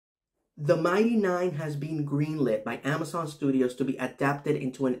The Mighty Nein has been greenlit by Amazon Studios to be adapted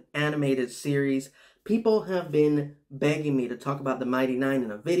into an animated series. People have been begging me to talk about the Mighty Nein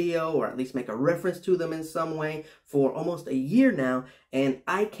in a video, or at least make a reference to them in some way, for almost a year now, and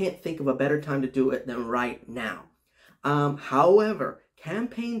I can't think of a better time to do it than right now. However,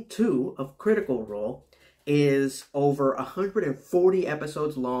 Campaign 2 of Critical Role is over 140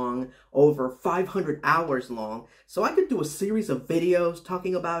 episodes long, over 500 hours long, so I could do a series of videos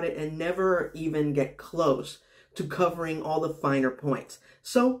talking about it and never even get close to covering all the finer points.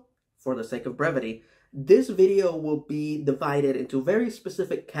 So, for the sake of brevity, this video will be divided into very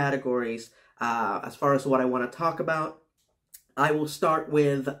specific categories as far as what I want to talk about. I will start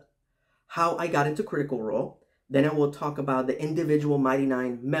with how I got into Critical Role. Then I will talk about the individual Mighty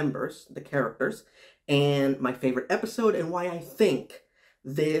Nein members, the characters, and my favorite episode, and why I think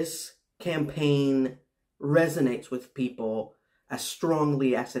this campaign resonates with people as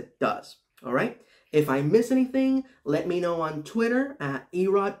strongly as it does. All right? If I miss anything, let me know on Twitter at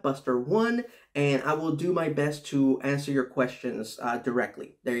E-Rant1, and I will do my best to answer your questions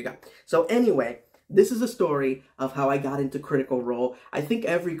directly. There you go. So anyway, this is a story of how I got into Critical Role. I think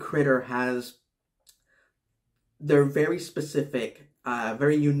every critter has their very specific,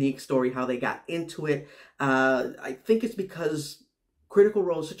 very unique story, how they got into it. I think it's because Critical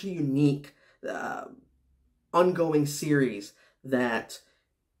Role is such a unique, ongoing series that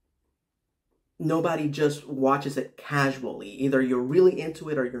nobody just watches it casually. Either you're really into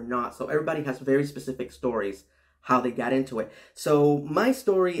it or you're not. So everybody has very specific stories, how they got into it. So my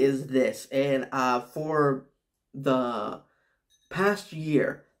story is this, and for the past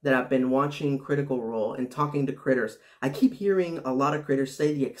year that I've been watching Critical Role and talking to critters, I keep hearing a lot of critters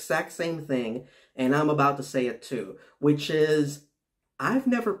say the exact same thing, and I'm about to say it too, which is, I've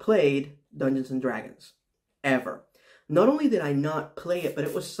never played Dungeons & Dragons, ever. Not only did I not play it, but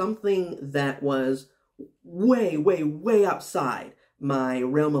it was something that was way, way, way outside my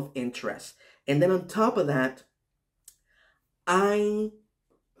realm of interest. And then on top of that, to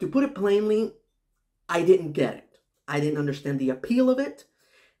put it plainly, I didn't get it. I didn't understand the appeal of it.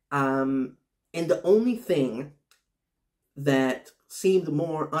 And the only thing that seemed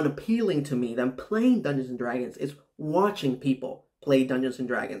more unappealing to me than playing Dungeons & Dragons is watching people play Dungeons &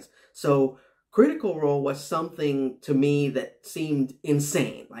 Dragons. So Critical Role was something to me that seemed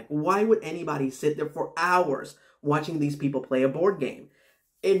insane. Like, why would anybody sit there for hours watching these people play a board game?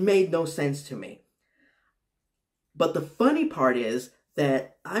 It made no sense to me. But the funny part is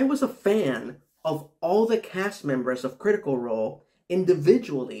that I was a fan of all the cast members of Critical Role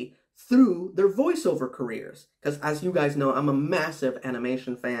individually through their voiceover careers. Because as you guys know, I'm a massive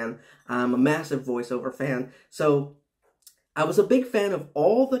animation fan. I'm a massive voiceover fan. So I was a big fan of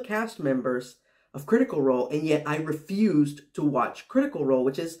all the cast members of Critical Role, and yet I refused to watch Critical Role,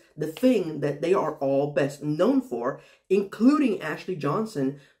 which is the thing that they are all best known for, including Ashley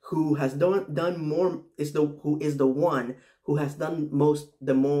Johnson, who has done more, who is the one who has done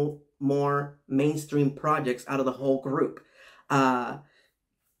more mainstream projects out of the whole group.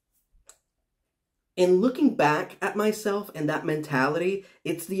 In looking back at myself and that mentality,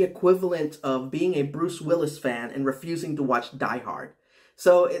 it's the equivalent of being a Bruce Willis fan and refusing to watch Die Hard.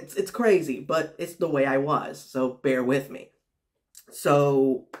 So it's crazy, but it's the way I was, so bear with me.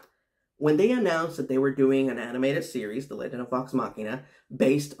 So when they announced that they were doing an animated series, The Legend of Vox Machina,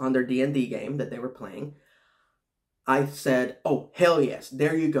 based on their D&D game that they were playing, I said, oh, hell yes,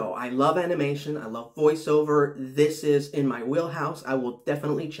 there you go. I love animation, I love voiceover, this is in my wheelhouse, I will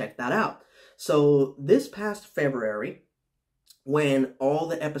definitely check that out. So this past February, when all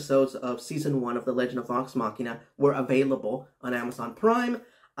the episodes of Season 1 of The Legend of Vox Machina were available on Amazon Prime,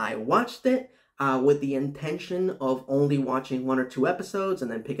 I watched it with the intention of only watching 1 or 2 episodes and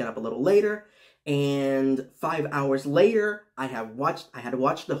then pick it up a little later. And 5 hours later, I had watched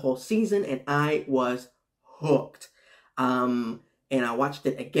the whole season, and I was hooked. And I watched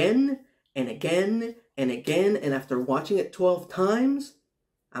it again and again and again, and after watching it 12 times,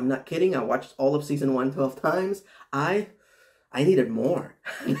 I'm not kidding, I watched all of Season 1 12 times, I needed more.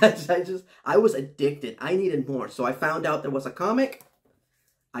 I was addicted. I needed more. So I found out there was a comic,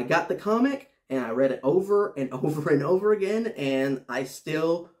 I got the comic, and I read it over and over and over again, and I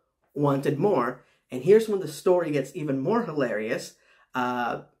still wanted more. And here's when the story gets even more hilarious.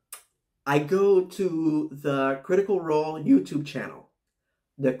 I go to the Critical Role YouTube channel.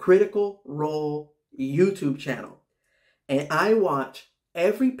 The Critical Role YouTube channel. And I watch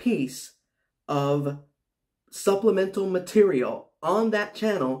every piece of supplemental material on that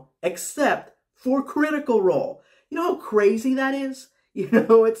channel except for Critical Role. You know how crazy that is? You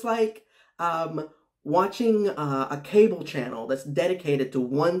know, it's like watching a cable channel that's dedicated to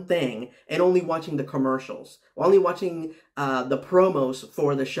one thing and only watching the commercials, only watching the promos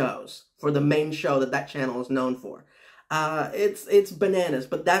for the shows, for the main show that channel is known for. It's bananas,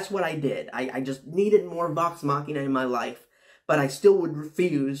 but that's what I did. I just needed more Vox Machina in my life, but I still would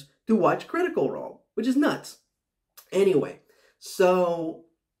refuse to watch Critical Role, which is nuts. Anyway, so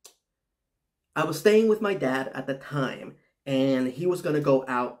I was staying with my dad at the time, and he was going to go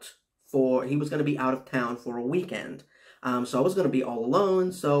out he was going to be out of town for a weekend. So I was going to be all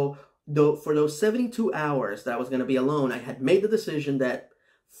alone. So for those 72 hours that I was going to be alone, I had made the decision that,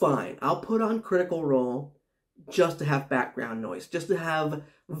 fine, I'll put on Critical Role just to have background noise, just to have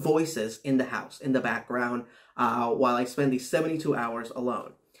voices in the house, in the background, while I spend these 72 hours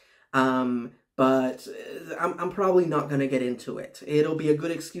alone. But I'm probably not going to get into it. It'll be a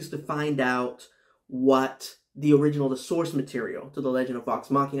good excuse to find out what the source material to The Legend of Vox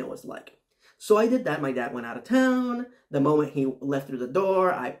Machina was like. So I did that. My dad went out of town. The moment he left through the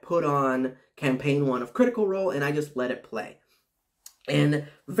door, I put on Campaign 1 of Critical Role, and I just let it play. And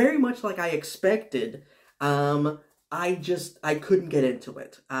very much like I expected, I couldn't get into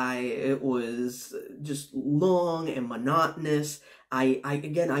it. It was just long and monotonous.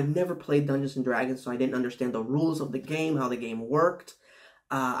 Again, I've never played Dungeons & Dragons, so I didn't understand the rules of the game, how the game worked.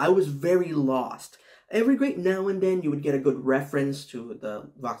 I was very lost. Every great now and then, you would get a good reference to the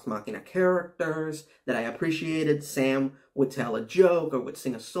Vox Machina characters that I appreciated. Sam would tell a joke or would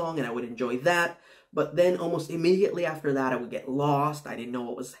sing a song, and I would enjoy that. But then almost immediately after that, I would get lost. I didn't know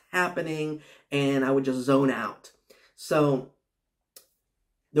what was happening, and I would just zone out. So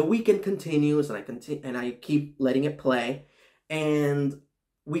the weekend continues, and I keep letting it play, and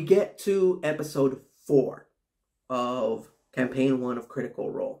we get to episode 4 of Campaign 1 of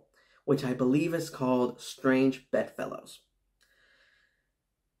Critical Role, which I believe is called Strange Bedfellows.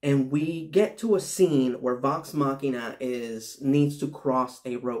 And we get to a scene where Vox Machina needs to cross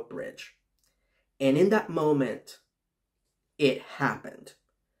a rope bridge. And in that moment, it happened.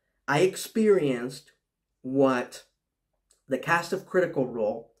 I experienced what the cast of Critical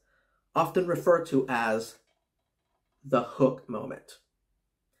Role often refer to as the Hook moment.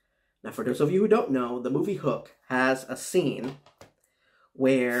 Now, for those of you who don't know, the movie Hook has a scene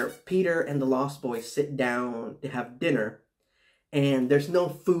where Peter and the Lost Boys sit down to have dinner, and there's no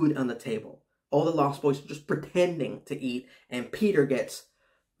food on the table. All the Lost Boys are just pretending to eat, and Peter gets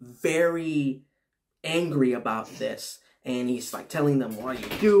very angry about this, and he's like telling them, "What are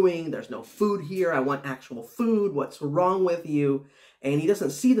you doing? There's no food here. I want actual food. What's wrong with you?" And he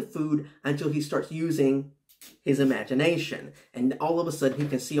doesn't see the food until he starts using his imagination, and all of a sudden he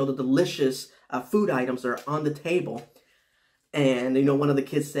can see all the delicious food items that are on the table. And, one of the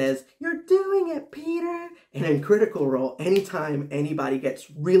kids says, "You're doing it, Peter." And in Critical Role, anytime anybody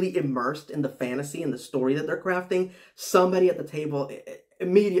gets really immersed in the fantasy and the story that they're crafting, somebody at the table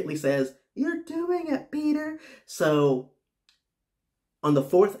immediately says, "You're doing it, Peter." So, on the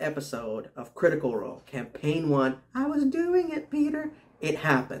 4th episode of Critical Role, Campaign 1, I was doing it, Peter. It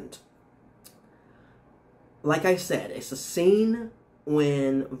happened. Like I said, it's a scene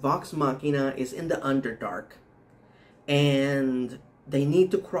when Vox Machina is in the Underdark, and they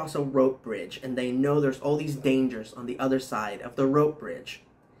need to cross a rope bridge, and they know there's all these dangers on the other side of the rope bridge.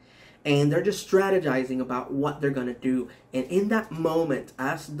 And they're just strategizing about what they're going to do. And in that moment,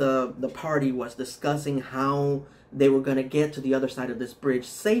 as the party was discussing how they were going to get to the other side of this bridge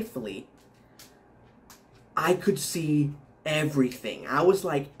safely, I could see everything. I was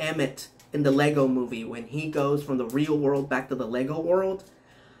like Emmett in the Lego movie when he goes from the real world back to the Lego world.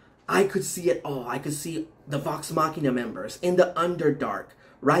 I could see it all. I could see the Vox Machina members in the Underdark,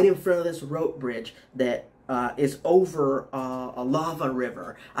 right in front of this rope bridge that is over a lava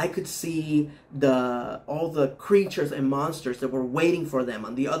river. I could see all the creatures and monsters that were waiting for them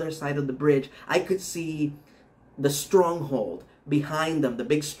on the other side of the bridge. I could see the stronghold behind them, the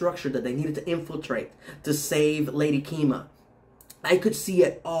big structure that they needed to infiltrate to save Lady Kima. I could see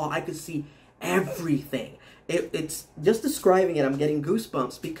it all. I could see everything. It's just describing it, I'm getting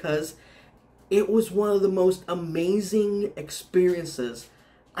goosebumps because it was one of the most amazing experiences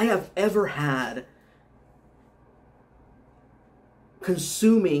I have ever had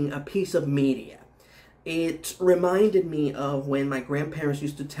consuming a piece of media. It reminded me of when my grandparents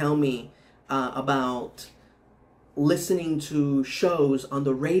used to tell me about listening to shows on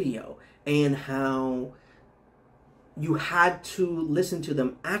the radio and how you had to listen to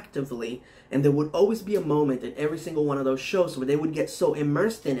them actively, and there would always be a moment in every single one of those shows where they would get so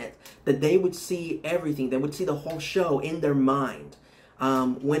immersed in it that they would see everything. They would see the whole show in their mind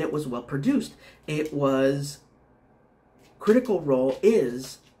when it was well produced. Critical Role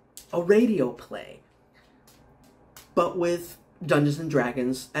is a radio play. but with Dungeons and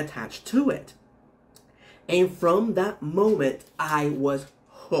Dragons attached to it. And from that moment, I was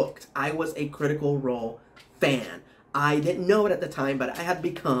hooked. I was a Critical Role fan. I didn't know it at the time, but I had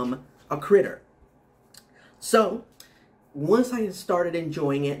become a critter. So, once I started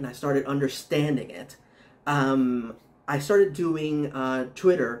enjoying it and I started understanding it, I started doing a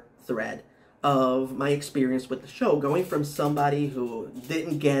Twitter thread of my experience with the show, going from somebody who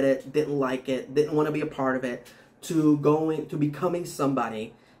didn't get it, didn't like it, didn't want to be a part of it, to becoming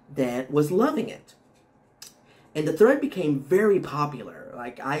somebody that was loving it. And the thread became very popular.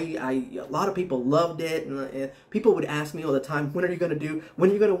 Like, a lot of people loved it, and people would ask me all the time, when are you going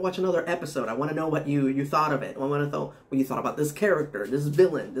to watch another episode? I want to know what you thought of it. I want to know what you thought about this character, this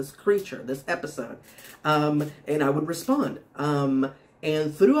villain, this creature, this episode. And I would respond.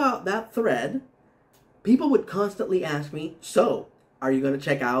 And throughout that thread, people would constantly ask me, so, are you going to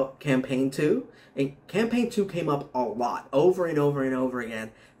check out Campaign 2? And Campaign 2 came up a lot, over and over and over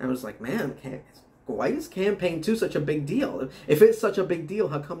again. And I was like, man, why is Campaign 2 such a big deal? If it's such a big deal,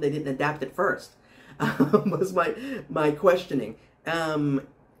 how come they didn't adapt it first? Was my questioning.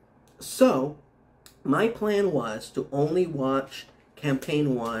 So, my plan was to only watch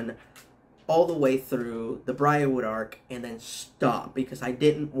Campaign 1 all the way through the Briarwood arc and then stop, because I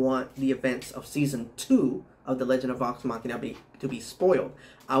didn't want the events of Season 2 of The Legend of Vox Machina to be spoiled.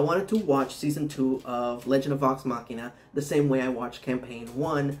 I wanted to watch Season 2 of Legend of Vox Machina the same way I watched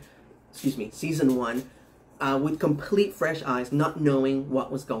Season 1, with complete fresh eyes, not knowing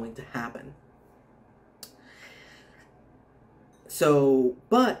what was going to happen. So,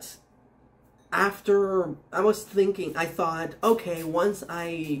 but after I was thinking, I thought, okay, once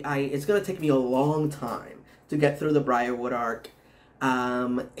it's going to take me a long time to get through the Briarwood arc,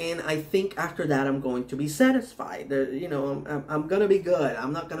 and I think after that I'm going to be satisfied. I'm going to be good.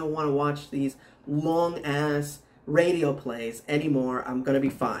 I'm not going to want to watch these long-ass radio plays anymore. I'm going to be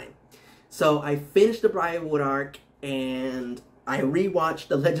fine. So I finished the Briarwood arc, and I rewatched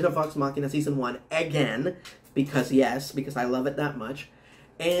The Legend of Vox Machina Season 1 again, because I love it that much.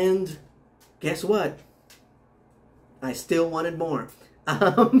 And guess what? I still wanted more.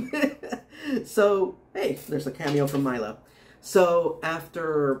 So, hey, there's a cameo from Milo. So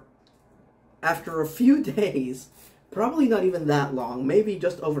after a few days, probably not even that long, maybe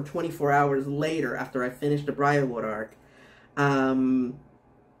just over 24 hours later after I finished the Briarwood arc,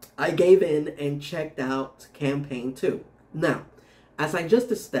 I gave in and checked out Campaign 2. Now, as I just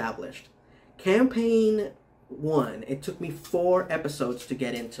established, Campaign 1, it took me 4 episodes to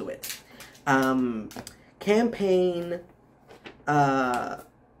get into it. Campaign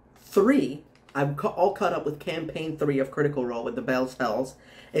 3, I'm all caught up with Campaign 3 of Critical Role with the Bell's Hells.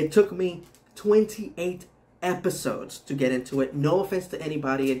 It took me 28 episodes to get into it. No offense to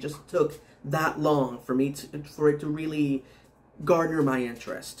anybody, it just took that long for it to really garner my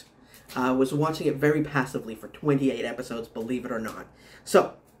interest. I was watching it very passively for 28 episodes, believe it or not.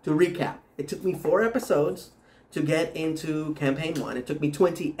 So, to recap, it took me 4 episodes to get into Campaign 1. It took me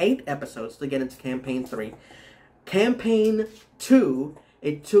 28 episodes to get into Campaign 3. Campaign 2,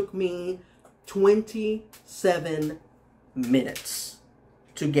 it took me 27 minutes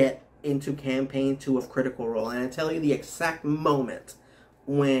to get into Campaign 2 of Critical Role. And I tell you the exact moment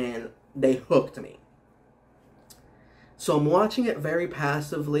when they hooked me. So I'm watching it very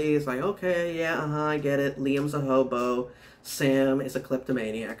passively. It's like, okay, yeah, I get it. Liam's a hobo. Sam is a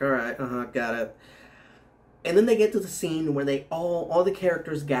kleptomaniac. All right, got it. And then they get to the scene where all the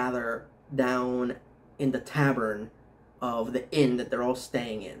characters gather down in the tavern of the inn that they're all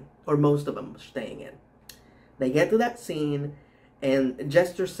staying in, or most of them are staying in. They get to that scene, and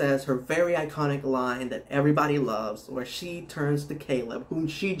Jester says her very iconic line that everybody loves, where she turns to Caleb, whom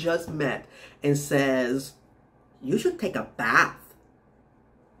she just met, and says, "You should take a bath."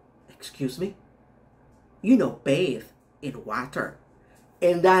 Excuse me? Bathe in water.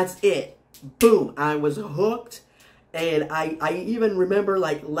 And that's it. Boom. I was hooked. And I even remember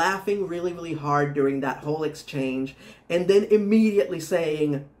laughing really, really hard during that whole exchange. And then immediately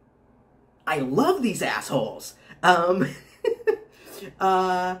saying, I love these assholes. And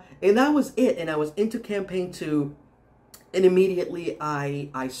that was it. And I was into Campaign 2. And immediately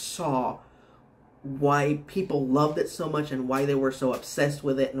I saw why people loved it so much and why they were so obsessed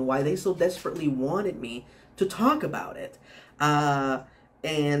with it and why they so desperately wanted me to talk about it.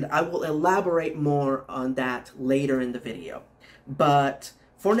 And I will elaborate more on that later in the video. But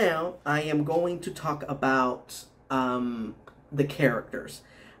for now, I am going to talk about the characters.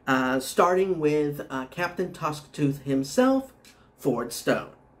 Starting with Captain Tusktooth himself, Ford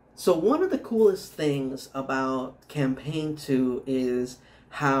Stone. So one of the coolest things about Campaign 2 is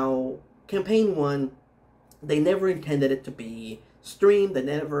how Campaign 1 They never intended it to be streamed. They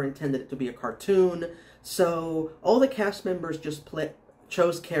never intended it to be a cartoon. So all the cast members just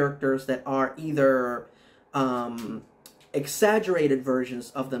chose characters that are either exaggerated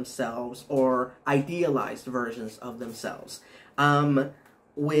versions of themselves or idealized versions of themselves.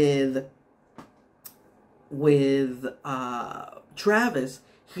 With Travis,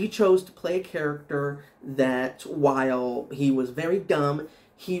 he chose to play a character that, while he was very dumb,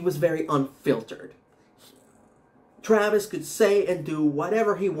 he was very unfiltered. Travis could say and do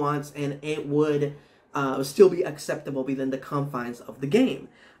whatever he wants, and it would still be acceptable within the confines of the game.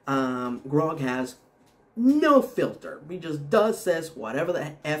 Grog has no filter. He just says whatever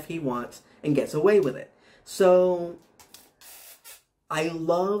the F he wants and gets away with it. So I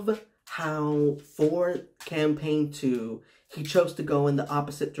love how for Campaign 2, he chose to go in the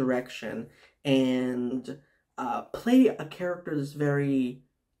opposite direction and play a character that's very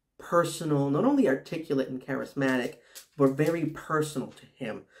personal, not only articulate and charismatic, but very personal to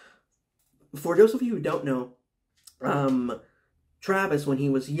him. For those of you who don't know, Travis, when he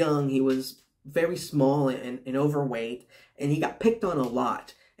was young, he was very small and overweight, and he got picked on a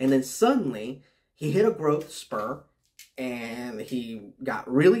lot. And then suddenly, he hit a growth spur, and he got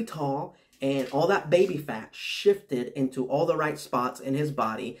really tall, and all that baby fat shifted into all the right spots in his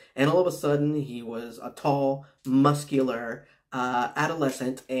body, and all of a sudden, he was a tall, muscular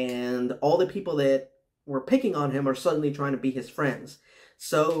adolescent, and all the people that were picking on him are suddenly trying to be his friends.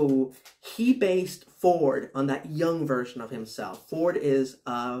 So he based Ford on that young version of himself. Ford is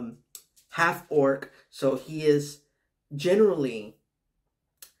half orc, so he is generally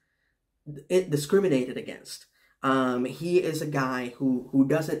discriminated against. He is a guy who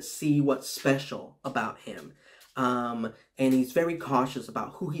doesn't see what's special about him. And he's very cautious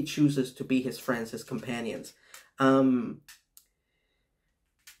about who he chooses to be his friends, his companions.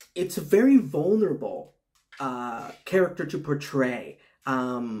 It's a very vulnerable character to portray.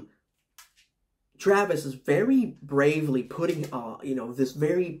 Travis is very bravely putting, this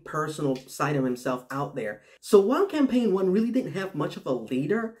very personal side of himself out there. So while Campaign 1 really didn't have much of a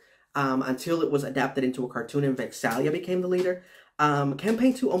leader, until it was adapted into a cartoon and Vexalia became the leader,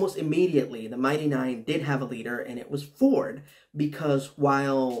 Campaign 2 almost immediately, the Mighty Nein did have a leader, and it was Ford, because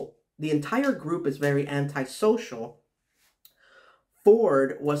while the entire group is very antisocial,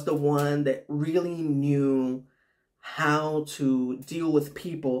 Ford was the one that really knew how to deal with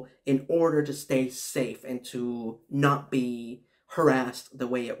people in order to stay safe and to not be harassed the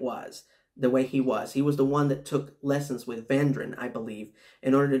way he was. He was the one that took lessons with Vendrin, I believe,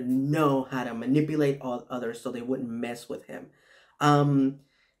 in order to know how to manipulate others so they wouldn't mess with him. And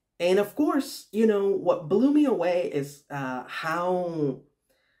of course, what blew me away is how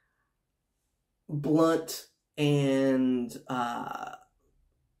blunt and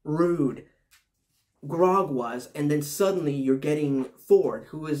rude Grog was, and then suddenly you're getting Ford,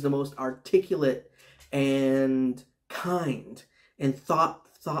 who is the most articulate and kind and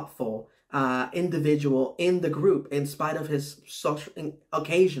thoughtful individual in the group, in spite of his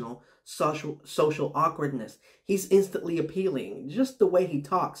occasional social awkwardness. He's instantly appealing. Just the way he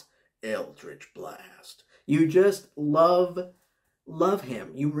talks, Eldritch Blast. You just love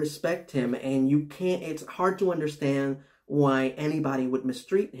him. You respect him, and it's hard to understand why anybody would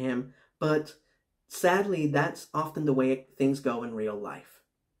mistreat him, but sadly, that's often the way things go in real life.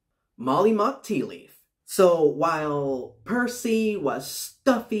 Molly Mock Tea Leaf. So while Percy was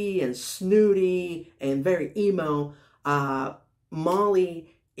stuffy and snooty and very emo,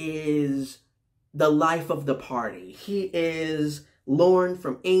 Molly is the life of the party. He is Lorne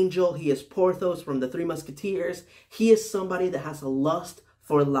from Angel. He is Porthos from the Three Musketeers. He is somebody that has a lust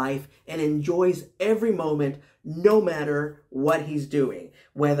for life and enjoys every moment, no matter what he's doing.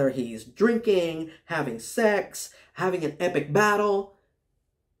 Whether he's drinking, having sex, having an epic battle,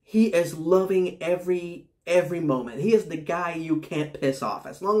 he is loving every moment. He is the guy you can't piss off.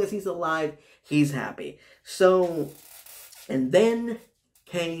 As long as he's alive, he's happy. So, and then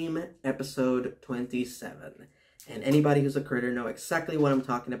came episode 27. And anybody who's a critter know exactly what I'm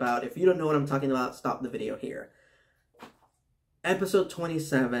talking about. If you don't know what I'm talking about, stop the video here. Episode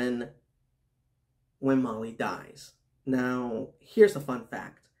 27, when Molly dies. Now, here's a fun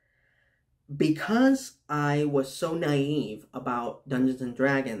fact. Because I was so naive about Dungeons &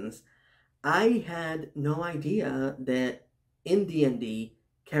 Dragons, I had no idea that in D&D,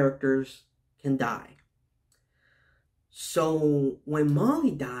 characters can die. So, when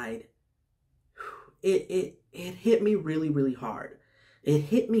Molly died, it hit me really, really hard. It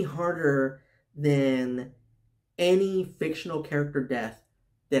hit me harder than any fictional character death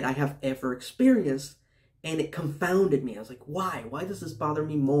that I have ever experienced, and it confounded me. I was like, why? Why does this bother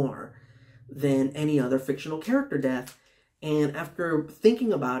me more? than any other fictional character death. And after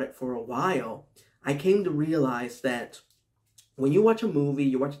thinking about it for a while, I came to realize that when you watch a movie,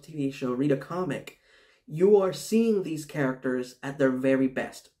 you watch a TV show, read a comic, you are seeing these characters at their very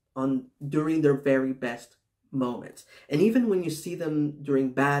best, during their very best moments. And even when you see them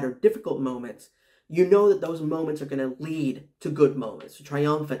during bad or difficult moments, you know that those moments are going to lead to good moments, to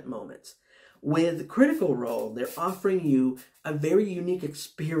triumphant moments. With Critical Role, they're offering you a very unique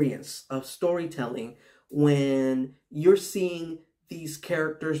experience of storytelling when you're seeing these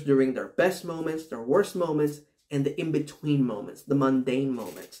characters during their best moments, their worst moments, and the in-between moments, the mundane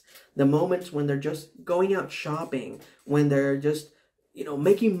moments. The moments when they're just going out shopping, when they're just,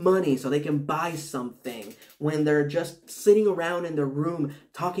 making money so they can buy something, when they're just sitting around in their room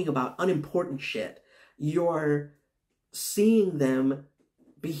talking about unimportant shit. You're seeing them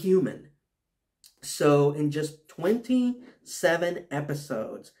be human. So in just 27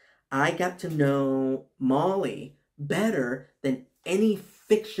 episodes, I got to know Molly better than any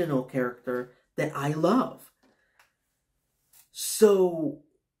fictional character that I love. So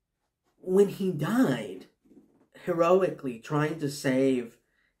when he died, heroically trying to save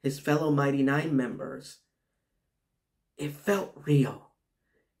his fellow Mighty Nein members, it felt real.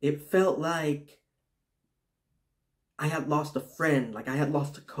 It felt like I had lost a friend, like I had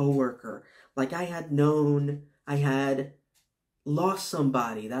lost a coworker, like I had lost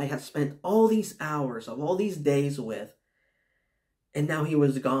somebody that I had spent all these hours of all these days with, and now he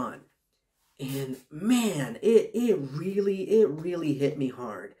was gone. And man, it really hit me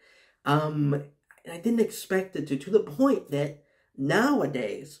hard. I didn't expect it to the point that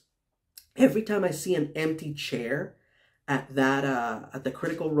nowadays, every time I see an empty chair at the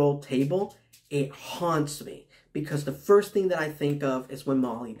Critical Role table, it haunts me. Because the first thing that I think of is when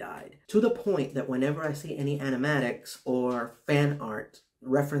Molly died. To the point that whenever I see any animatics or fan art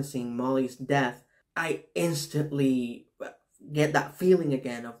referencing Molly's death, I instantly get that feeling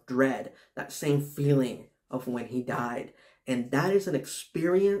again of dread. That same feeling of when he died. And that is an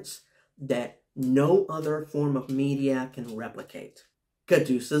experience that no other form of media can replicate.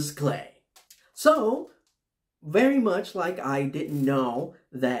 Caduceus Clay. So, very much like I didn't know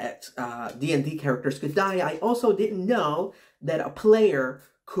that D&D characters could die, I also didn't know that a player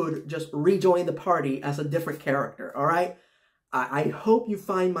could just rejoin the party as a different character, alright? I hope you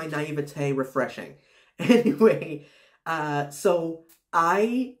find my naivete refreshing. Anyway, so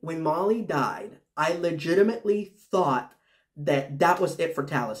when Molly died, I legitimately thought that was it for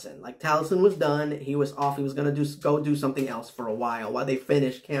Taliesin. Like, Taliesin was done, he was off, he was gonna go do something else for a while they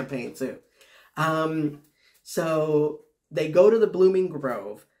finished campaign 2. So they go to the Blooming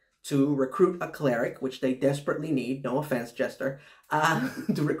Grove to recruit a cleric, which they desperately need, no offense, Jester,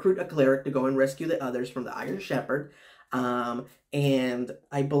 to recruit a cleric to go and rescue the others from the Iron Shepherd. And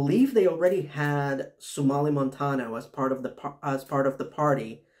I believe they already had Sumali Montano as part of the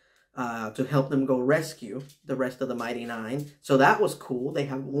party to help them go rescue the rest of the Mighty Nein. So that was cool. They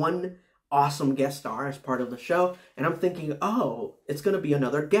have one awesome guest star as part of the show, and I'm thinking, oh, it's going to be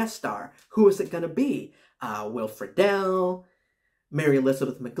another guest star. Who is it going to be? Will Friedle, Mary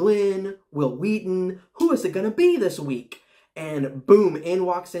Elizabeth McGlynn, Will Wheaton. Who is it going to be this week? And boom, in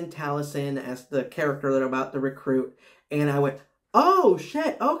walks in Taliesin as the character that I'm about to recruit. And I went, oh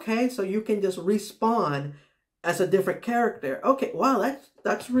shit, okay, so you can just respawn as a different character. Okay, wow,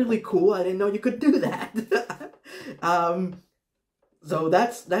 that's really cool. I didn't know you could do that. So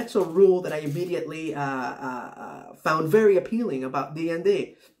that's a rule that I immediately found very appealing about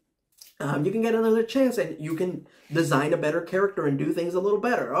D&D. You can get another chance and you can design a better character and do things a little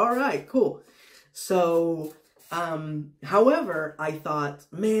better. All right, cool. So, however, I thought,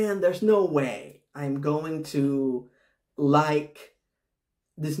 man, there's no way I'm going to like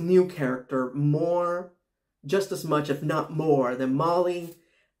this new character just as much, if not more, than Molly.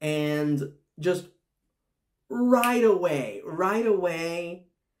 And just right away,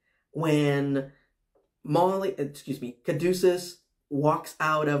 when Caduceus walks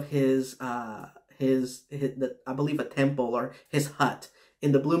out of his I believe a temple or his hut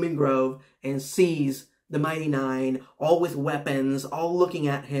in the Blooming Grove and sees the Mighty Nein, all with weapons, all looking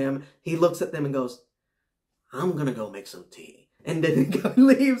at him, he looks at them and goes, I'm gonna go make some tea. And then the guy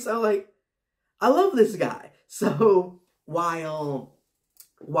leaves. I'm like, I love this guy. So while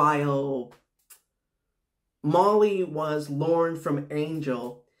Molly was Lorne from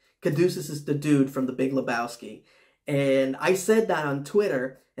Angel, Caduceus is the dude from The Big Lebowski. And I said that on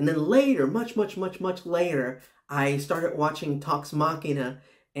Twitter, and then later, much later, I started watching Talks Machina,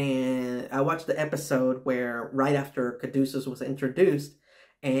 and I watched the episode where, right after Caduceus was introduced,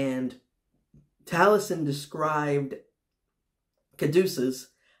 and Taliesin described Caduceus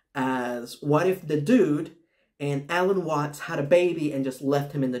as what if the dude and Alan Watts had a baby and just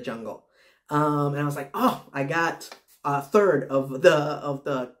left him in the jungle. And I was like, oh, I got a third of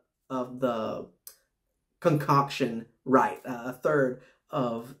the concoction right, a third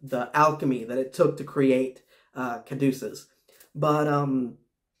of the alchemy that it took to create Caduceus. But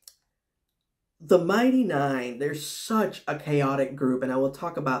the Mighty Nein, they're such a chaotic group, and I will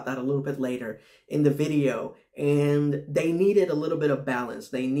talk about that a little bit later in the video. And they needed a little bit of balance.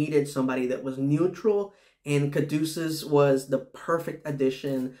 They needed somebody that was neutral, and Caduceus was the perfect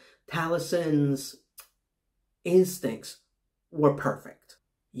addition. Talison's instincts were perfect.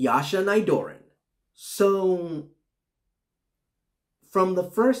 Yasha Nidoran. So, from the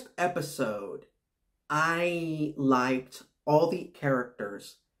first episode, I liked all the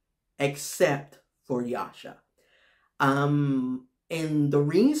characters except for Yasha. And the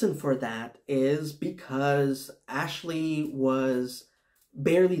reason for that is because Ashley was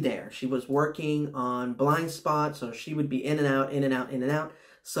barely there. She was working on Blind Spot, so she would be in and out, in and out, in and out.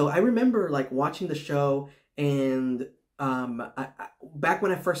 So I remember like watching the show, and back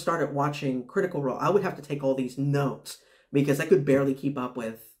when I first started watching Critical Role, I would have to take all these notes because I could barely keep up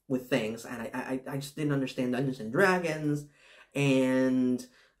with things, and I just didn't understand Dungeons and Dragons, and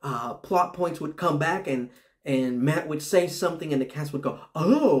plot points would come back, and Matt would say something, and the cast would go,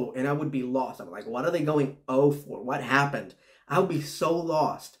 oh, and I would be lost. I'm like, what are they going oh for? What happened? I would be so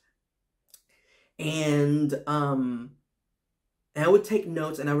lost. And I would take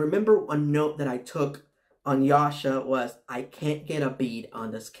notes, and I remember a note that I took on Yasha was, I can't get a bead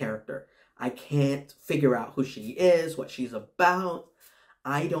on this character. I can't figure out who she is, what she's about.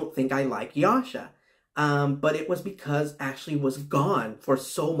 I don't think I like Yasha. But it was because Ashley was gone for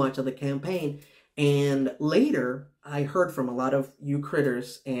so much of the campaign. And later, I heard from a lot of you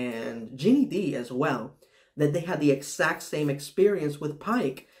critters and Ginny D as well, that they had the exact same experience with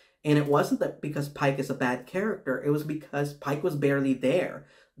Pike. And it wasn't that because Pike is a bad character, it was because Pike was barely there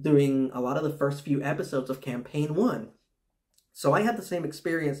during a lot of the first few episodes of Campaign 1. So I had the same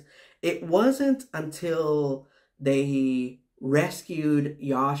experience. It wasn't until they rescued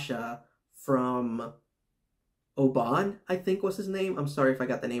Yasha from Oban, I think was his name. I'm sorry if I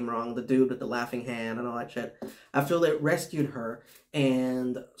got the name wrong. The dude with the laughing hand and all that shit. After they rescued her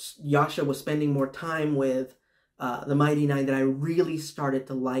and Yasha was spending more time with the Mighty Nein, that I really started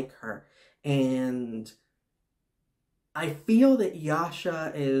to like her. And I feel that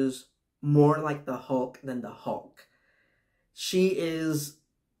Yasha is more like the Hulk than the Hulk. She is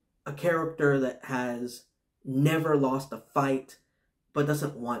a character that has never lost a fight, but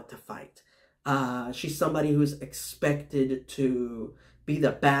doesn't want to fight. She's somebody who's expected to be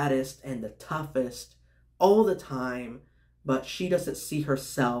the baddest and the toughest all the time, but she doesn't see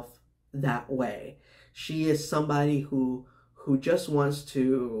herself that way. She is somebody who just wants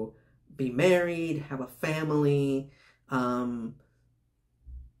to be married, have a family, have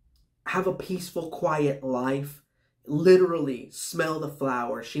a peaceful, quiet life, literally smell the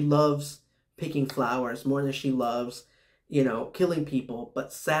flowers. She loves picking flowers more than she loves, you know, killing people.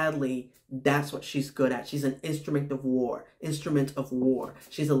 But sadly, that's what she's good at. She's an instrument of war.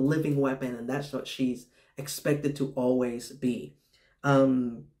 She's a living weapon, and that's what she's expected to always be.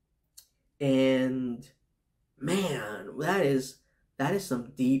 And man, that is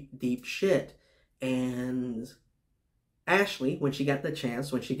some deep, deep shit. And Ashley, when she got the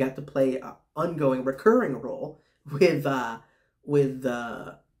chance, when she got to play an ongoing, recurring role with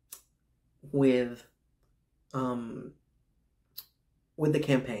the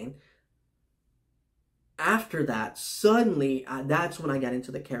campaign, after that, suddenly, that's when I got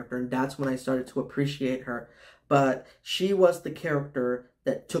into the character, and that's when I started to appreciate her. But she was the character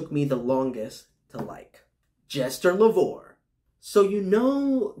that took me the longest to like. Jester Lavore. So you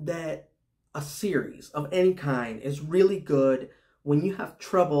know that a series of any kind is really good when you have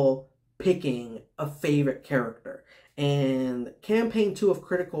trouble picking a favorite character. And Campaign 2 of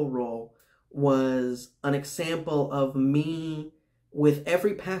Critical Role was an example of me. With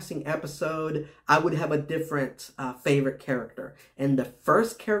every passing episode, I would have a different favorite character. And the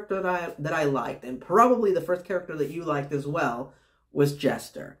first character that I liked, and probably the first character that you liked as well, was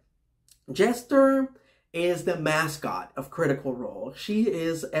Jester. Jester is the mascot of Critical Role. She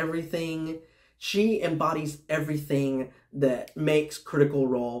is everything. She embodies everything that makes Critical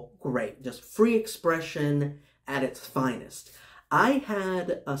Role great. Just free expression at its finest. I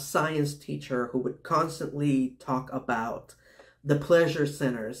had a science teacher who would constantly talk about the pleasure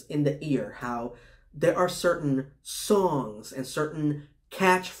centers in the ear, how there are certain songs and certain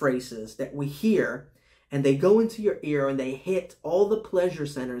catchphrases that we hear, and they go into your ear and they hit all the pleasure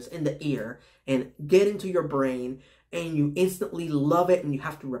centers in the ear and get into your brain, and you instantly love it, and you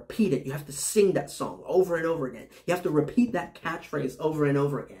have to repeat it. You have to sing that song over and over again. You have to repeat that catchphrase over and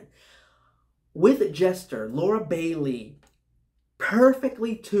over again. With Jester, Laura Bailey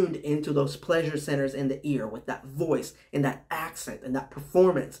perfectly tuned into those pleasure centers in the ear with that voice and that accent and that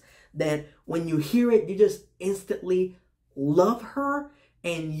performance, that when you hear it, you just instantly love her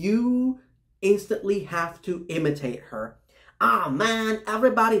and you instantly have to imitate her. Oh man,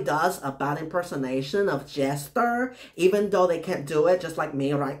 everybody does a bad impersonation of Jester, even though they can't do it, just like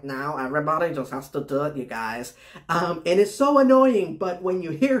me right now. Everybody just has to do it, you guys. And it's so annoying, but when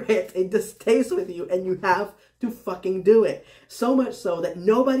you hear it, it just stays with you and you have to fucking do it. So much so that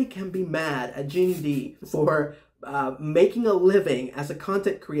nobody can be mad at Jeannie D for making a living as a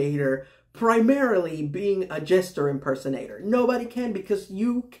content creator, primarily being a Jester impersonator. Nobody can, because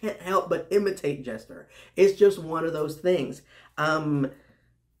you can't help but imitate Jester. It's just one of those things.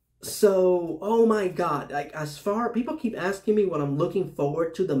 So, oh my god, like, people keep asking me what I'm looking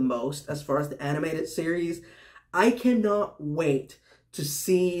forward to the most as far as the animated series. I cannot wait to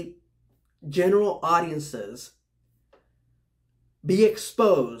see general audiences be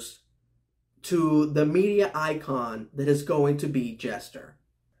exposed to the media icon that is going to be Jester.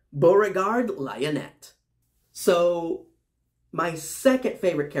 Beauregard Lionette. So, my second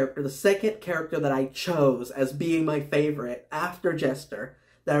favorite character, the second character that I chose as being my favorite after Jester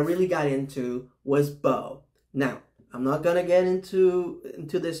that I really got into, was Beau. Now, I'm not going to get into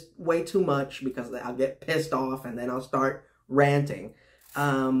this way too much because I'll get pissed off and then I'll start ranting.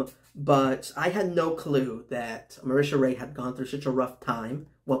 But I had no clue that Marisha Ray had gone through such a rough time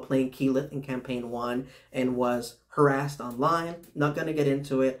while playing Keyleth in Campaign 1 and was harassed online. Not going to get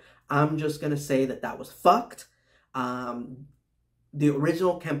into it. I'm just going to say that that was fucked. The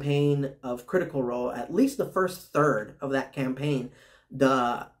original campaign of Critical Role, at least the first third of that campaign,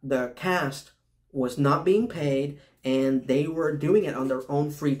 the cast was not being paid and they were doing it on their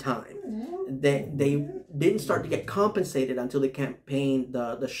own free time. They didn't start to get compensated until the campaign,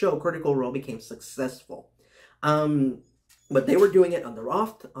 the show Critical Role became successful. But they were doing it on their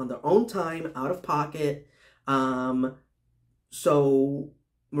own time, out of pocket. So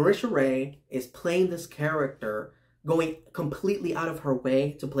Marisha Ray is playing this character, going completely out of her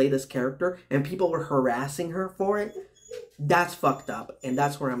way to play this character, and people were harassing her for it. That's fucked up, and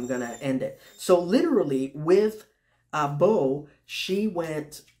that's where I'm gonna end it. So literally, with Beau, she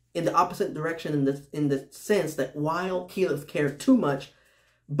went in the opposite direction in the sense that while Keyleth cared too much,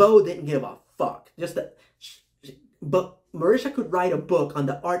 Beau didn't give a fuck. But Marisha could write a book on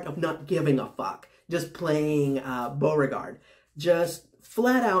the art of not giving a fuck, just playing Beauregard, just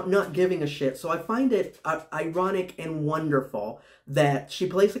flat out not giving a shit. So I find it ironic and wonderful that she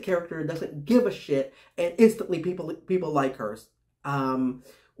plays a character that doesn't give a shit, and instantly people like her,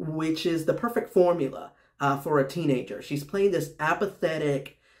 which is the perfect formula for a teenager. She's playing this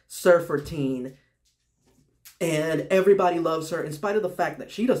apathetic surfer teen, and everybody loves her in spite of the fact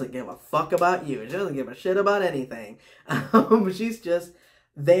that she doesn't give a fuck about you. She doesn't give a shit about anything. She's just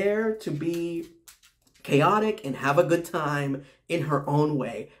there to be chaotic and have a good time in her own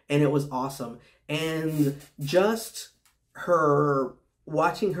way, and it was awesome. And just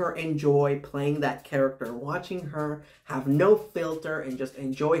watching her enjoy playing that character, watching her have no filter and just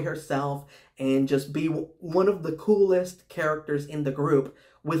enjoy herself and just be one of the coolest characters in the group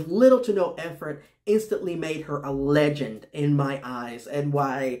with little to no effort, instantly made her a legend in my eyes, and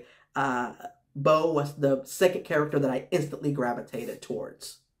why Beau was the second character that I instantly gravitated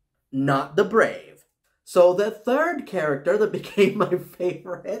towards. Not the Brave. So the third character that became my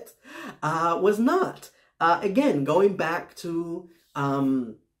favorite was Not. Again, going back to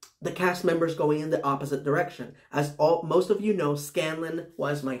the cast members going in the opposite direction. As most of you know, Scanlan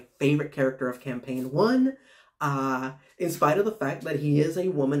was my favorite character of Campaign 1, in spite of the fact that he is a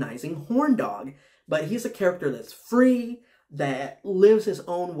womanizing horn dog. But he's a character that's free, that lives his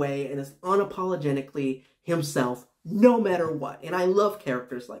own way, and is unapologetically himself, no matter what. And I love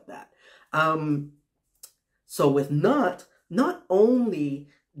characters like that. So with Not only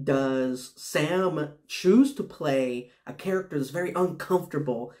does Sam choose to play a character that's very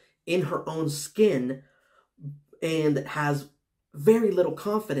uncomfortable in her own skin and has very little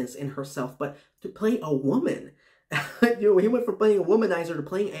confidence in herself, but to play a woman. He went from playing a womanizer to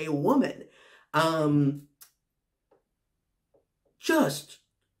playing a woman. Just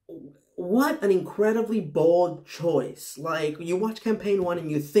what an incredibly bold choice. Like, you watch Campaign 1 and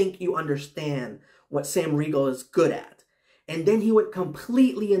you think you understand what Sam Riegel is good at. And then he went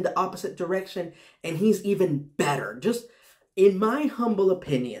completely in the opposite direction, and he's even better. Just, in my humble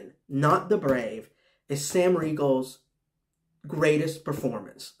opinion, Not the Brave is Sam Riegel's greatest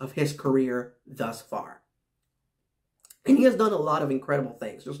performance of his career thus far. And he has done a lot of incredible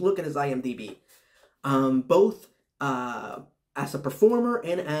things. Just look at his IMDb. Both as a performer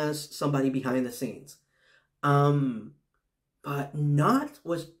and as somebody behind the scenes. But Not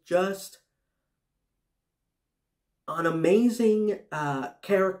was just an amazing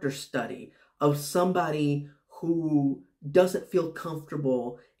character study of somebody who doesn't feel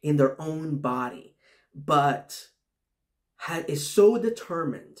comfortable in their own body, but is so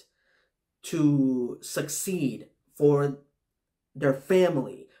determined to succeed for their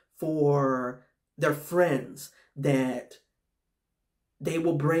family, for their friends, that they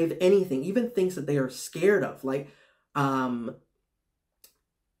will brave anything, even things that they are scared of. Like, I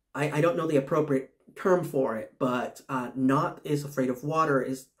don't know the appropriate term for it, but Not is afraid of water,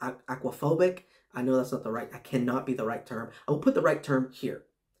 is aquaphobic. I know that's not the right, I cannot be the right term. I will put the right term here.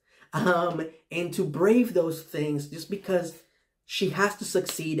 And to brave those things just because she has to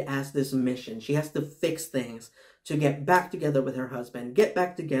succeed as this mission. She has to fix things to get back together with her husband, get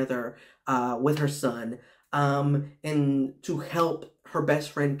back together with her son, and to help her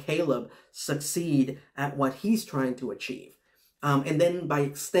best friend Caleb succeed at what he's trying to achieve. And then by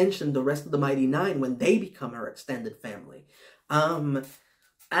extension, the rest of the Mighty Nein when they become her extended family.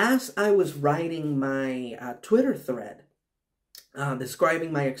 As I was writing my Twitter thread,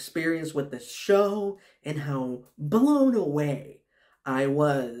 describing my experience with this show and how blown away I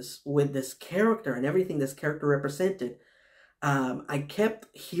was with this character and everything this character represented, I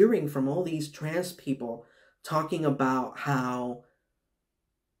kept hearing from all these trans people talking about how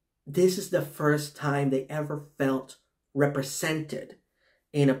this is the first time they ever felt represented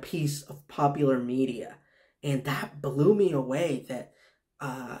in a piece of popular media. And that blew me away, that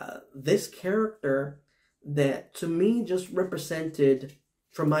this character that to me just represented,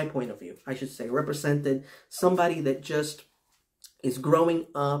 from my point of view, I should say, represented somebody that just is growing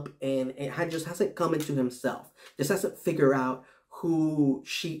up and just hasn't come into himself, just hasn't figured out who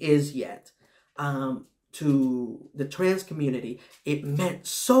she is yet. To the trans community, it meant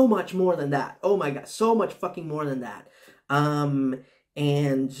so much more than that. Oh my God, so much fucking more than that.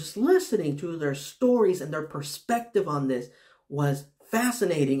 And just listening to their stories and their perspective on this was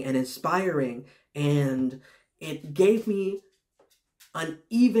fascinating and inspiring, and it gave me an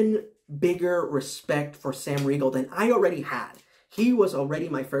even bigger respect for Sam Riegel than I already had. He was already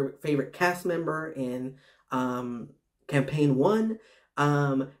my favorite cast member in Campaign 1,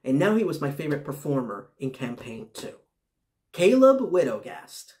 and now he was my favorite performer in Campaign 2. Caleb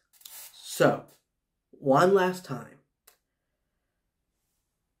Widogast. So, one last time.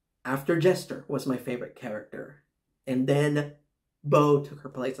 After Jester was my favorite character, and then Bo took her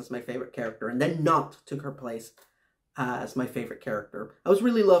place as my favorite character, and then Not took her place as my favorite character. I was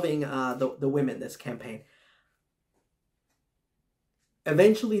really loving the women this campaign.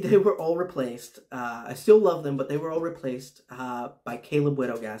 Eventually, they were all replaced. I still love them, but they were all replaced by Caleb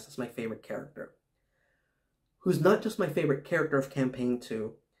Widogast as my favorite character, who's not just my favorite character of Campaign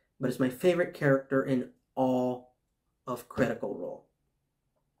 2, but is my favorite character in all of Critical Role.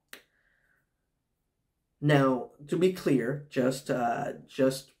 Now, to be clear, just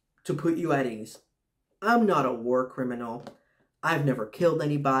to put you at ease, I'm not a war criminal. I've never killed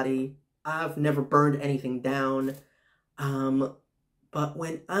anybody. I've never burned anything down. But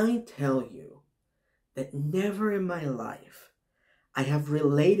when I tell you that never in my life I have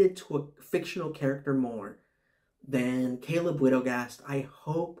related to a fictional character more than Caleb Widogast, I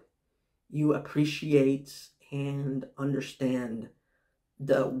hope you appreciate and understand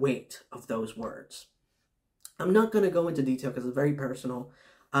the weight of those words. I'm not going to go into detail because it's very personal,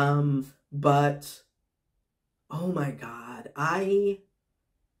 but oh my God, I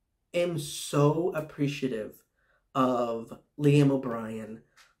am so appreciative of Liam O'Brien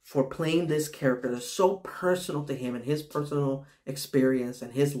for playing this character that's so personal to him and his personal experience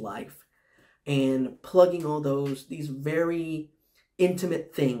and his life, and plugging all these very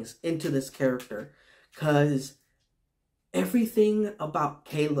intimate things into this character, because everything about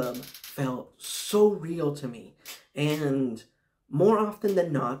Caleb felt so real to me. And more often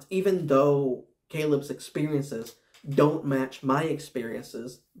than not, even though Caleb's experiences don't match my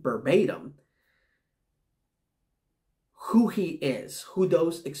experiences verbatim, who he is, who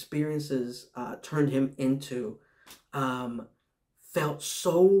those experiences turned him into, felt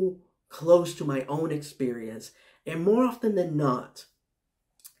so close to my own experience. And more often than not,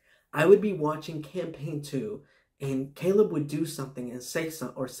 I would be watching Campaign 2, and Caleb would do something and say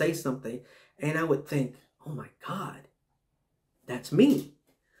something, and I would think, oh my God, that's me.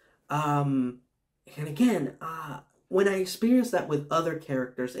 And again, when I experienced that with other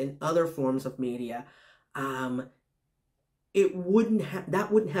characters in other forms of media, that wouldn't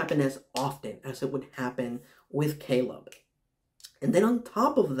happen as often as it would happen with Caleb. And then on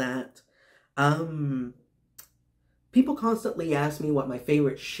top of that, people constantly ask me what my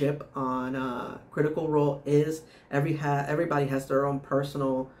favorite ship on Critical Role is. Everybody has their own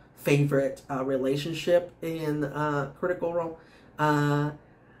personal favorite relationship in Critical Role.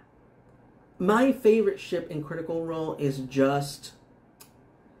 My favorite ship in Critical Role is just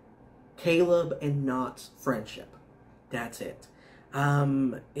Caleb and Nott's friendship. That's it.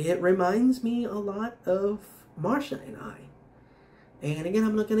 It reminds me a lot of Marsha and I. And again,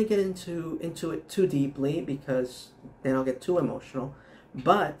 I'm not going to get into it too deeply because then I'll get too emotional.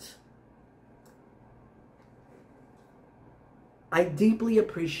 But I deeply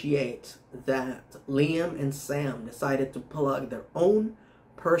appreciate that Liam and Sam decided to plug their own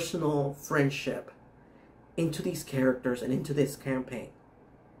personal friendship into these characters and into this campaign.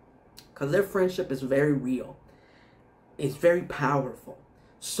 Because their friendship is very real. It's very powerful.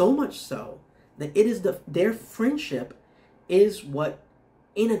 So much so that it is their friendship is what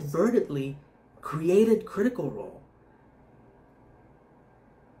inadvertently created Critical Role.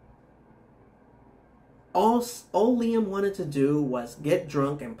 All Liam wanted to do was get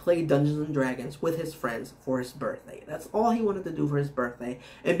drunk and play Dungeons and Dragons with his friends for his birthday. That's all he wanted to do for his birthday.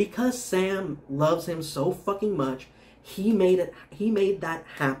 And because Sam loves him so fucking much, he made that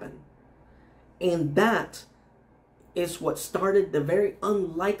happen. And that is what started the very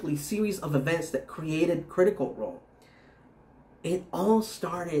unlikely series of events that created Critical Role. It all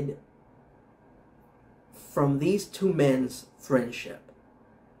started from these two men's friendship.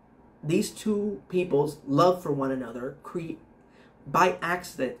 These two people's love for one another by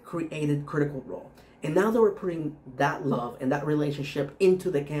accident created Critical Role. And now they were putting that love and that relationship into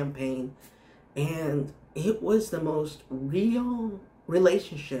the campaign. And it was the most real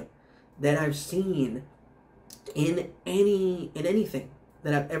relationship that I've seen in anything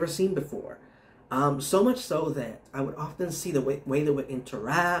that I've ever seen before. So much so that I would often see the way they would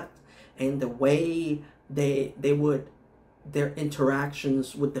interact and the way their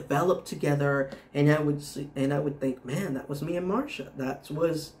interactions would develop together, and I would think, man, that was me and Marsha. That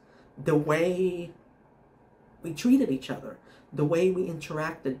was the way we treated each other, the way we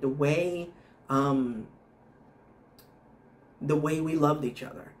interacted, the way we loved each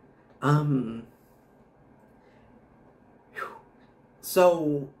other.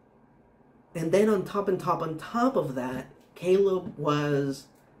 So, and then on top of that, Caleb was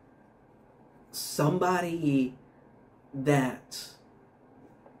somebody that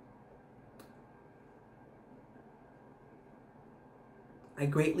I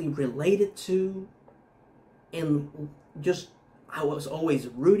greatly related to, and just I was always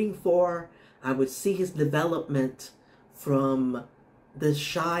rooting for. I would see his development from the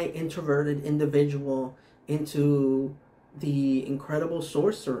shy, introverted individual into the incredible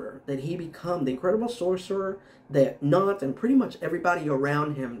sorcerer that he became, the incredible sorcerer that Nott and pretty much everybody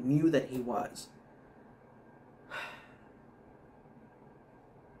around him knew that he was.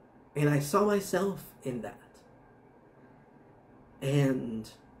 And I saw myself in that. And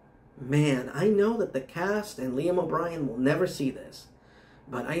man, I know that the cast and Liam O'Brien will never see this,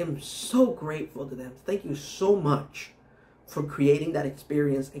 but I am so grateful to them. Thank you so much for creating that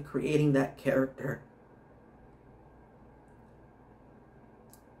experience and creating that character.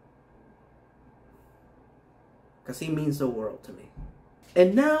 Because he means the world to me.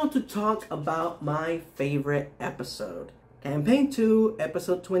 And now to talk about my favorite episode. Campaign 2,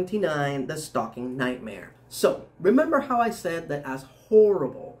 Episode 29, The Stalking Nightmare. So, remember how I said that as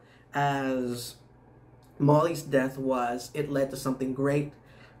horrible as Molly's death was, it led to something great?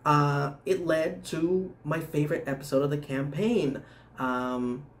 It led to my favorite episode of the campaign,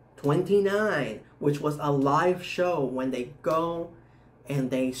 29, which was a live show when they go and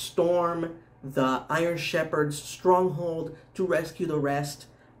they storm the Iron Shepherd's stronghold to rescue the rest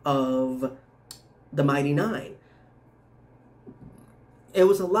of the Mighty Nein. It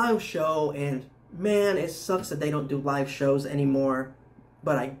was a live show, and man, it sucks that they don't do live shows anymore,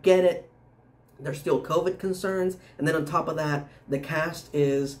 but I get it. There's still COVID concerns, and then on top of that, the cast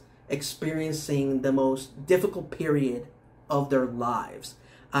is experiencing the most difficult period of their lives.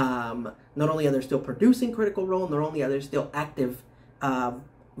 Not only are they still producing Critical Role, not only are they still active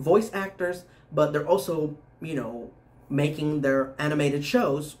voice actors, but they're also, making their animated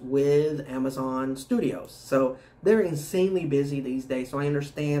shows with Amazon Studios. So they're insanely busy these days, so I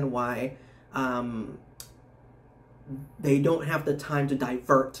understand why they don't have the time to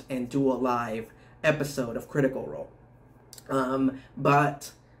divert and do a live episode of Critical Role.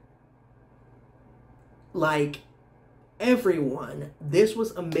 But like everyone, this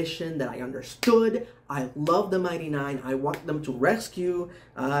was a mission that I understood. I loved the Mighty Nein. I want them to rescue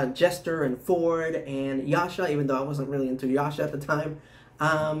Jester and Ford and Yasha, even though I wasn't really into Yasha at the time.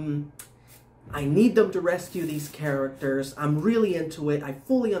 I need them to rescue these characters. I'm really into it. I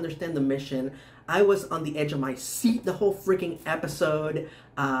fully understand the mission. I was on the edge of my seat the whole freaking episode.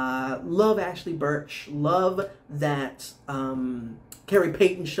 Love Ashley Birch. Love that Carrie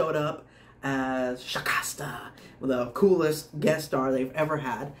Payton showed up as Shakasta, the coolest guest star they've ever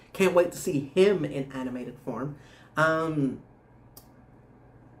had. Can't wait to see him in animated form. And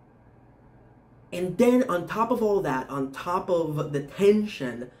then on top of all that, on top of the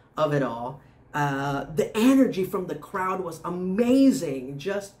tension of it all, the energy from the crowd was amazing.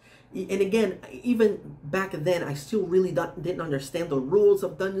 And again, even back then, I still really didn't understand the rules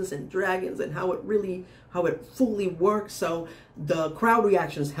of Dungeons and Dragons and how it fully works. So the crowd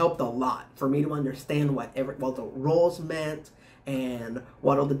reactions helped a lot for me to understand what the roles meant and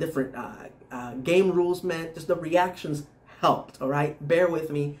what all the different game rules meant. Just the reactions helped. All right, bear with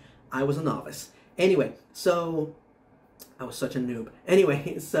me. I was a novice. Anyway, so I was such a noob.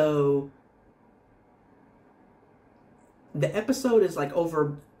 Anyway, so the episode is like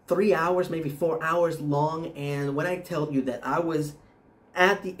over 3 hours, maybe 4 hours long, and when I tell you that I was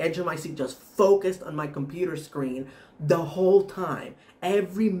at the edge of my seat, just focused on my computer screen the whole time,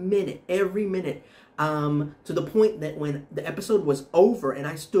 every minute, to the point that when the episode was over and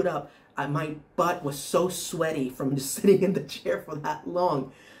I stood up, my butt was so sweaty from just sitting in the chair for that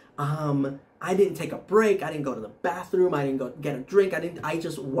long. I didn't take a break. I didn't go to the bathroom. I didn't go get a drink. I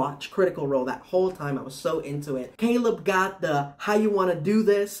just watched Critical Role that whole time. I was so into it. Caleb got the "how you want to do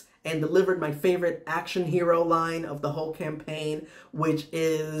this" and delivered my favorite action hero line of the whole campaign, which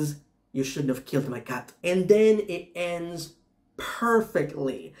is, "You shouldn't have killed my cat." And then it ends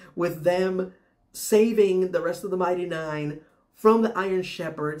perfectly with them saving the rest of the Mighty Nein from the Iron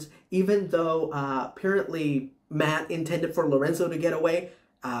Shepherds, even though apparently Matt intended for Lorenzo to get away.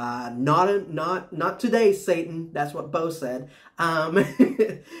 Not today, Satan. That's what Bo said. And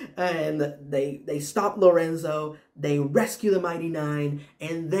they stop Lorenzo. They rescue the Mighty Nein,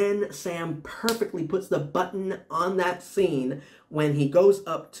 and then Sam perfectly puts the button on that scene when he goes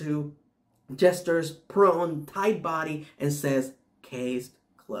up to Jester's prone, tied body and says, "Case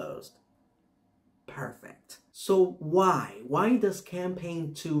closed." Perfect. So why does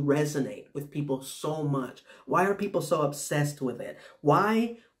Campaign 2 resonate with people so much? Why are people so obsessed with it?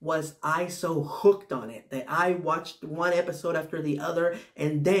 Why was I so hooked on it that I watched one episode after the other,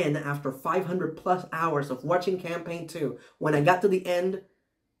 and then after 500 plus hours of watching Campaign 2, when I got to the end,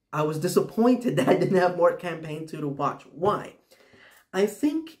 I was disappointed that I didn't have more Campaign 2 to watch. Why? I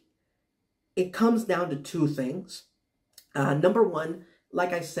think it comes down to two things. Number one,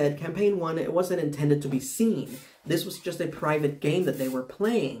 like I said, Campaign 1, it wasn't intended to be seen. This was just a private game that they were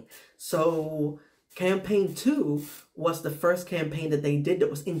playing. So Campaign 2 was the first campaign that they did that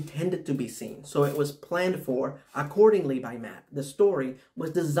was intended to be seen. So it was planned for accordingly by Matt. The story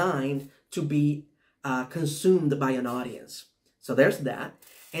was designed to be consumed by an audience. So there's that.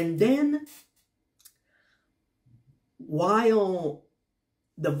 And then, while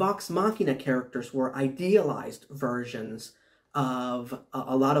the Vox Machina characters were idealized versions of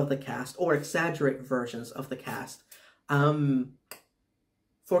a lot of the cast, or exaggerate versions of the cast,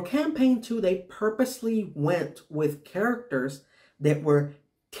 for Campaign 2, they purposely went with characters that were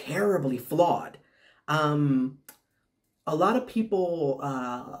terribly flawed. A lot of people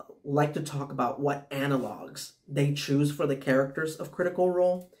like to talk about what analogs they choose for the characters of Critical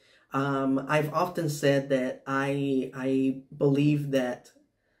Role. I've often said that I believe that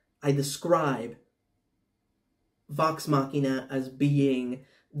I describe Vox Machina as being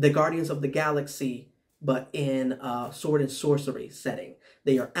the Guardians of the Galaxy, but in a sword and sorcery setting.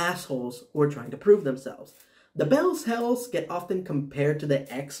 They are assholes who are trying to prove themselves. The Bells Hells get often compared to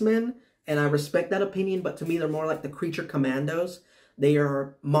the X-Men, and I respect that opinion, but to me they're more like the Creature Commandos. They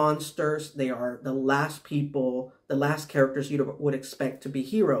are monsters. They are the last people, the last characters you would expect to be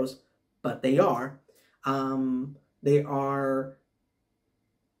heroes, but they are. They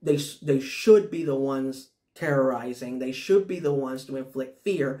should be the ones terrorizing. They should be the ones to inflict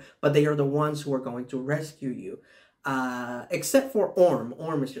fear, but they are the ones who are going to rescue you. Except for Orm.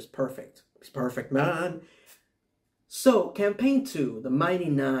 Orm is just perfect. He's perfect, man. So, Campaign 2, the Mighty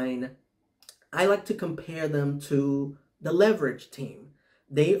Nein, I like to compare them to the Leverage team.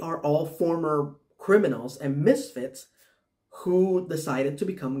 They are all former criminals and misfits who decided to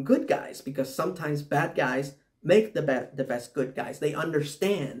become good guys, because sometimes bad guys make the best good guys. They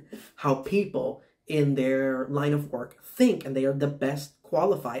understand how people in their line of work think, and they are the best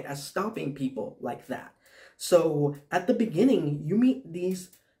qualified as stopping people like that. So at the beginning, you meet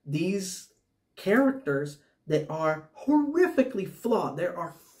these characters that are horrifically flawed. They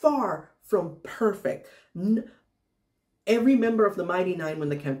are far from perfect. Every member of the Mighty Nein, when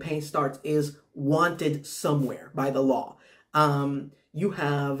the campaign starts, is wanted somewhere by the law. You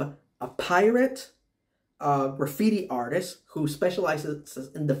have a pirate, a graffiti artist who specializes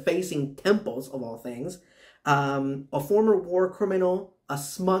in defacing temples, of all things, a former war criminal, a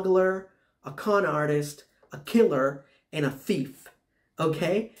smuggler, a con artist, a killer, and a thief.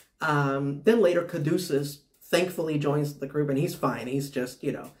 Okay? Then later, Caduceus thankfully joins the group, and he's fine. He's just,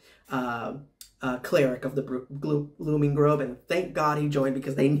 you know, a cleric of the Blooming Grove, and thank God he joined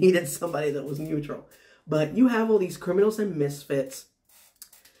because they needed somebody that was neutral. But you have all these criminals and misfits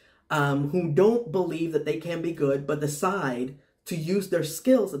who don't believe that they can be good, but decide to use their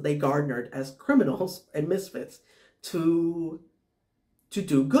skills that they garnered as criminals and misfits to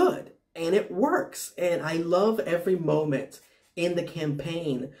do good. And it works. And I love every moment in the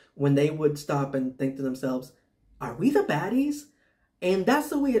campaign when they would stop and think to themselves, are we the baddies? And that's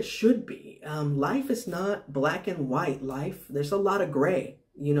the way it should be. Life is not black and white. There's a lot of gray.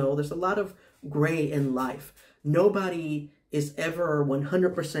 You know, there's a lot of gray in life. Nobody is ever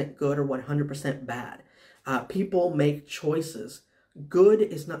 100% good or 100% bad. People make choices. Good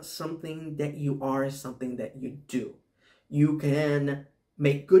is not something that you are, it's something that you do. You can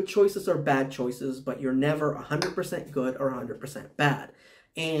make good choices or bad choices, but you're never 100% good or 100% bad.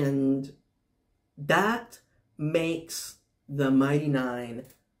 And that makes the Mighty Nein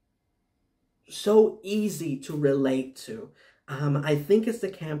so easy to relate to. I think it's the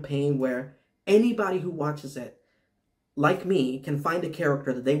campaign where anybody who watches it, like me, can find a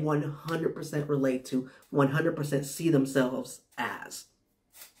character that they 100% relate to, 100% see themselves as.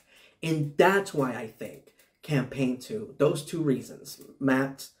 And that's why I think Campaign 2, those two reasons,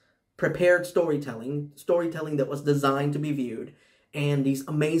 Matt's prepared storytelling that was designed to be viewed, and these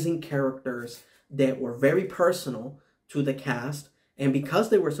amazing characters that were very personal to the cast, and because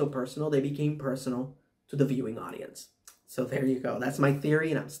they were so personal, they became personal to the viewing audience. So there you go. That's my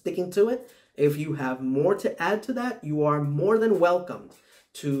theory, and I'm sticking to it. If you have more to add to that, you are more than welcome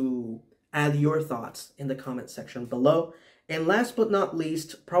to add your thoughts in the comment section below. And last but not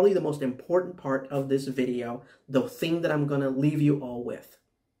least, probably the most important part of this video, the thing that I'm going to leave you all with.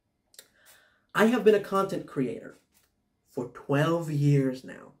 I have been a content creator for 12 years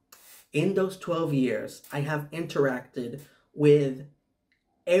now. In those 12 years, I have interacted with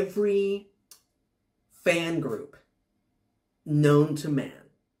every fan group known to man.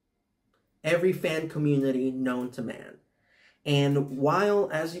 Every fan community known to man. And while,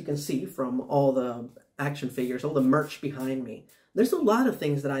 as you can see from all the action figures, all the merch behind me, there's a lot of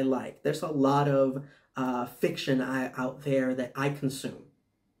things that I like. There's a lot of fiction out there that I consume.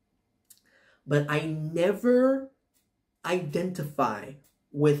 But I never identify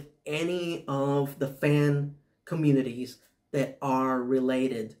with any of the fan communities that are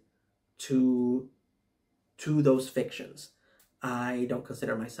related to those fictions. I don't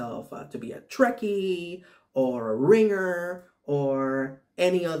consider myself to be a Trekkie or a Ringer or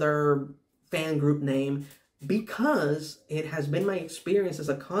any other fan group name, because it has been my experience as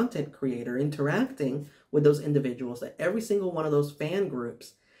a content creator interacting with those individuals that every single one of those fan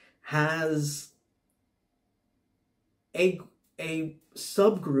groups has a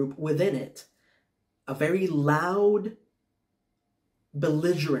subgroup within it, a very loud,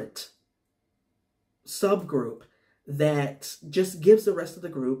 belligerent subgroup that just gives the rest of the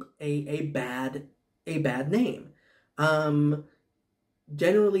group a bad name.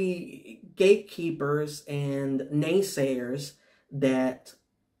 Generally gatekeepers and naysayers that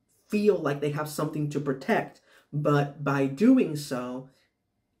feel like they have something to protect, but by doing so,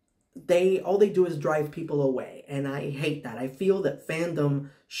 all they do is drive people away, and I hate that. I feel that fandom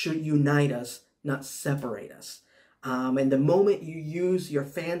should unite us, not separate us. And the moment you use your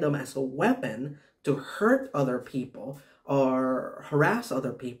fandom as a weapon to hurt other people or harass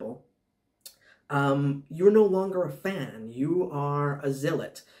other people, you're no longer a fan. You are a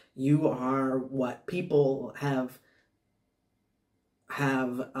zealot. You are what people have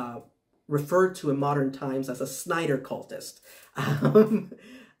referred to in modern times as a Snyder cultist.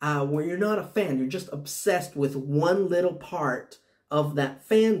 Where you're not a fan, you're just obsessed with one little part of that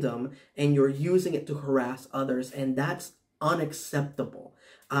fandom, and you're using it to harass others, and that's unacceptable.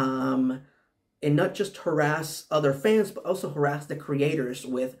 And not just harass other fans, but also harass the creators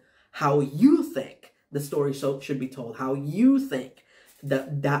with how you think the story should be told, how you think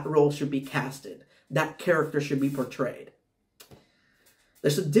that role should be casted, that character should be portrayed.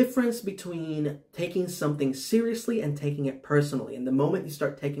 There's a difference between taking something seriously and taking it personally. And the moment you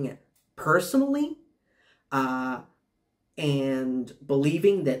start taking it personally, uh, and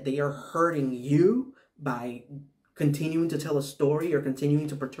believing that they are hurting you by continuing to tell a story or continuing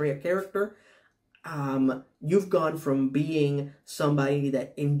to portray a character, you've gone from being somebody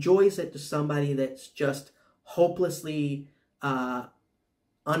that enjoys it to somebody that's just hopelessly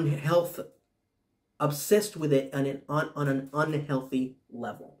unhealthy, obsessed with it on an unhealthy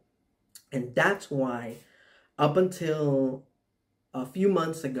level. And that's why, up until a few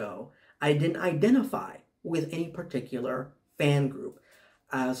months ago, I didn't identify with any particular fan group.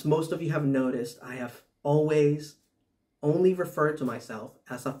 As most of you have noticed, I have always only referred to myself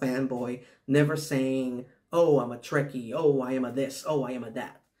as a fanboy, never saying, oh, I'm a Trekkie, oh, I am a this, oh, I am a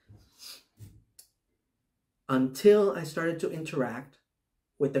that. Until I started to interact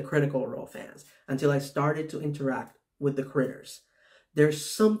with the Critical Role fans, until I started to interact with the critters. There's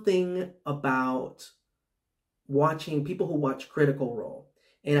something about watching people who watch Critical Role,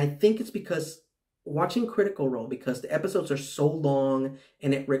 and I think it's because watching Critical Role, because the episodes are so long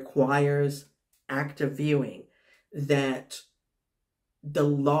and it requires active viewing, that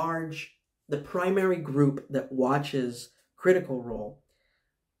the primary group that watches Critical Role,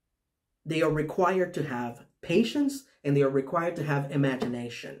 they are required to have patience and they are required to have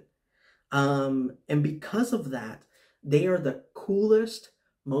imagination. And because of that, they are the coolest,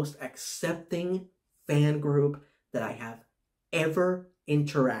 most accepting fan group that I have ever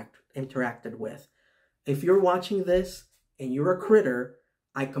interacted with. If you're watching this and you're a critter,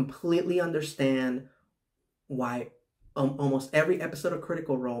 I completely understand why almost every episode of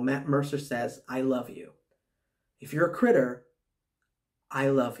Critical Role, Matt Mercer says, I love you. If you're a critter, I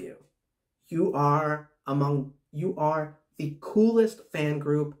love you. You are the coolest fan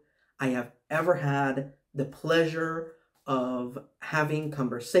group I have ever had the pleasure of having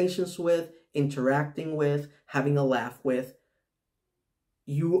conversations with, interacting with, having a laugh with.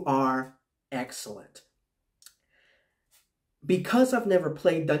 You are excellent. Because I've never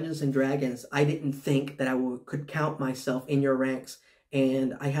played Dungeons and Dragons, I didn't think that could count myself in your ranks.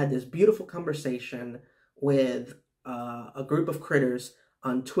 And I had this beautiful conversation with a group of critters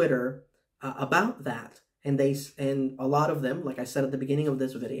on Twitter about that. And a lot of them, like I said at the beginning of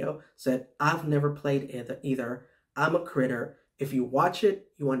this video, said, I've never played either. I'm a critter. If you watch it,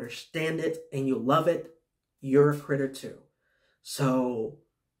 you understand it, and you love it, you're a critter too. So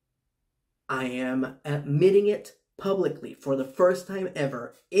I am admitting it publicly for the first time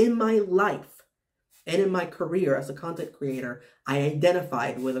ever in my life and in my career as a content creator. I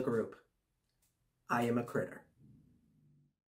identified with a group. I am a critter.